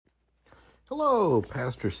Hello,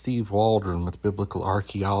 Pastor Steve Waldron with Biblical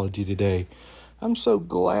Archaeology today. I'm so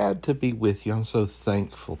glad to be with you. I'm so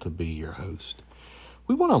thankful to be your host.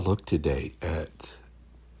 We want to look today at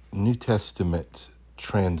New Testament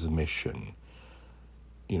transmission.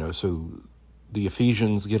 So the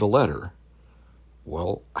Ephesians get a letter.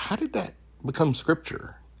 Well, how did that become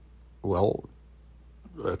Scripture? Well,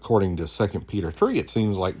 according to 2 Peter 3, it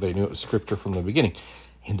seems like they knew it was Scripture from the beginning.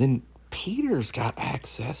 And then Peter's got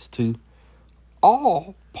access to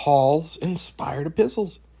all Paul's inspired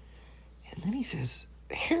epistles. And then he says,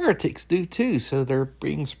 heretics do too, so they're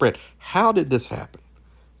being spread. How did this happen?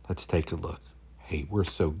 Let's take a look. Hey, we're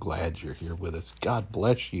so glad you're here with us. God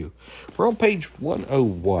bless you. We're on page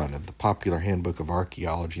 101 of the Popular Handbook of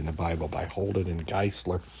Archaeology in the Bible by Holden and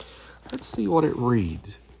Geisler. Let's see what it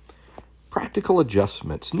reads. Practical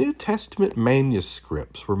adjustments. New Testament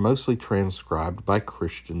manuscripts were mostly transcribed by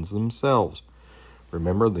Christians themselves.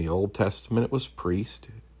 Remember, in the Old Testament, it was priests.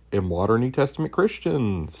 In modern New Testament,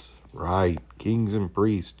 Christians. Right, kings and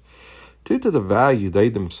priests. Due to the value they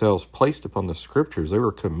themselves placed upon the Scriptures, they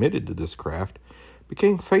were committed to this craft,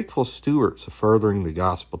 became faithful stewards of furthering the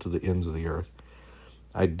gospel to the ends of the earth.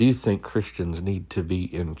 I do think Christians need to be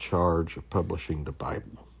in charge of publishing the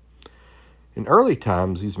Bible. In early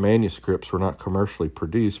times, these manuscripts were not commercially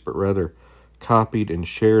produced, but rather copied and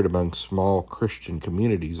shared among small Christian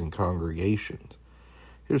communities and congregations.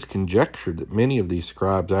 It is conjectured that many of these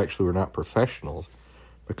scribes actually were not professionals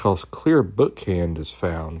because clear bookhand is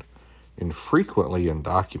found infrequently in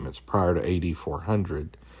documents prior to AD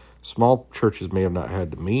 400. Small churches may have not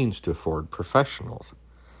had the means to afford professionals.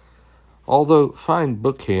 Although fine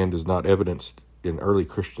bookhand is not evidenced in early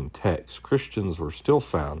Christian texts, Christians were still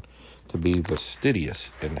found to be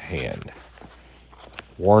fastidious in hand.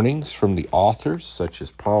 Warnings from the authors, such as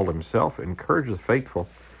Paul himself, encourage the faithful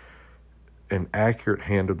an accurate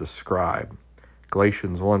hand of the scribe.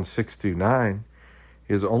 Galatians 1:6-9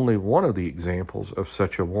 is only one of the examples of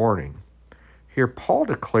such a warning. Here Paul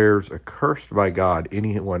declares accursed by God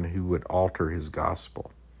anyone who would alter his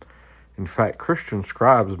gospel. In fact, Christian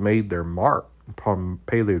scribes made their mark upon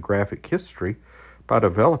paleographic history by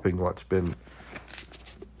developing what's been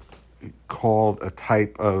called a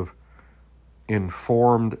type of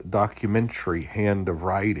informed documentary hand of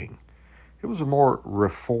writing. It was a more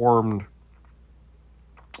reformed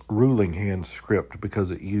ruling hand script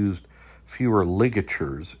because it used fewer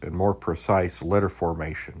ligatures and more precise letter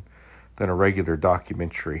formation than a regular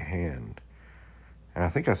documentary hand. And I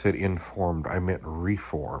think I said informed, I meant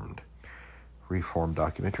reformed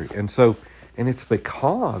documentary. And it's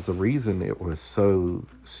because the reason it was so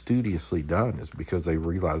studiously done is because they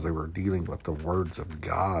realized they were dealing with the words of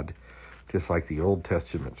God, just like the Old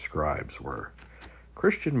Testament scribes were.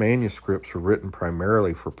 Christian manuscripts were written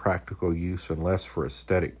primarily for practical use and less for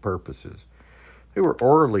aesthetic purposes. They were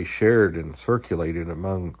orally shared and circulated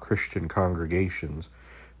among Christian congregations,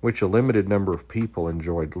 which a limited number of people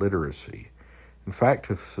enjoyed literacy. In fact,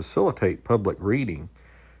 to facilitate public reading,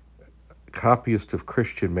 copyists of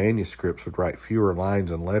Christian manuscripts would write fewer lines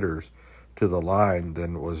and letters to the line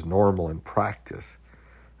than was normal in practice.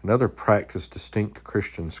 Another practice distinct to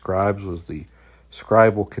Christian scribes was the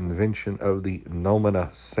scribal convention of the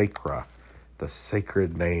nomina sacra, the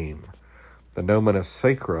sacred name. The nomina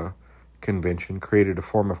sacra convention created a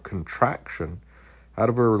form of contraction out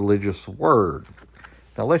of a religious word.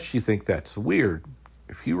 Now, lest you think that's weird,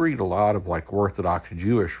 if you read a lot of like Orthodox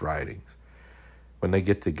Jewish writings, when they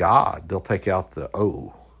get to God, they'll take out the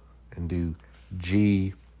O and do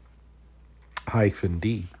G-D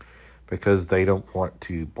because they don't want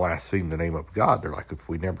to blaspheme the name of God. They're like, if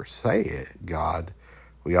we never say it, God,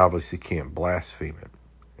 we obviously can't blaspheme it.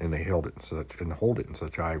 And they hold it in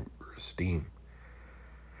such high esteem.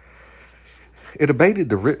 It abated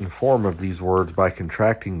the written form of these words by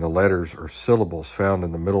contracting the letters or syllables found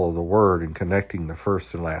in the middle of the word and connecting the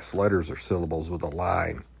first and last letters or syllables with a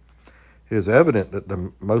line. It is evident that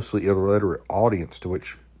the mostly illiterate audience to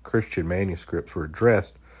which Christian manuscripts were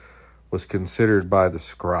addressed was considered by the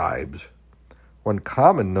scribes. One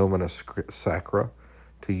common nomina sacra,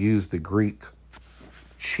 to use the Greek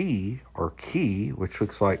chi or chi, which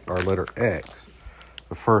looks like our letter X,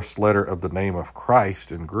 the first letter of the name of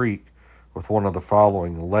Christ in Greek, with one of the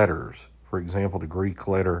following letters. For example, the Greek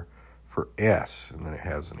letter for S, and then it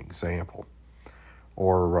has an example,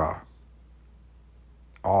 or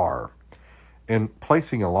R. And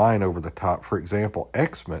placing a line over the top, for example,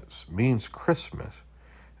 Xmas means Christmas.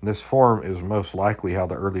 And this form is most likely how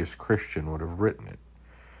the earliest Christian would have written it.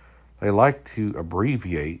 They like to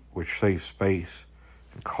abbreviate, which saves space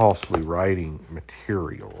and costly writing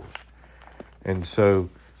materials. And so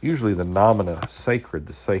usually the nomina sacred,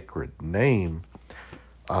 the sacred name.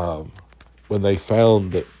 When they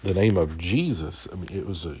found that the name of Jesus, I mean, it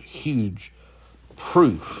was a huge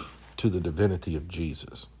proof to the divinity of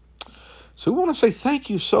Jesus. So we want to say thank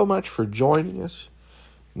you so much for joining us.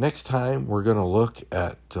 Next time, we're going to look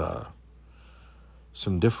at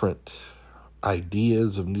some different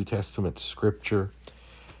ideas of New Testament scripture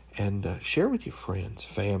and share with your friends,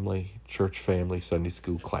 family, church family, Sunday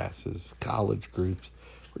school classes, college groups.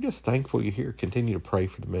 We're just thankful you're here. Continue to pray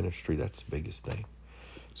for the ministry. That's the biggest thing.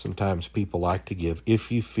 Sometimes people like to give if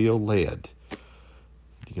you feel led.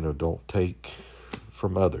 Don't take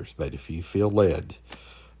from others, but if you feel led,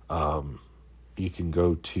 you can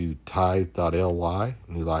go to tithe.ly,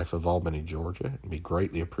 New Life of Albany, Georgia, and be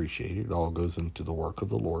greatly appreciated. It all goes into the work of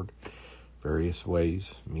the Lord, various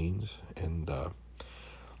ways, means, and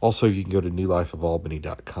also you can go to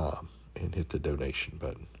newlifeofalbany.com and hit the donation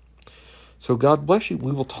button. So God bless you.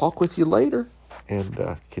 We will talk with you later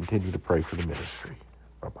and continue to pray for the ministry.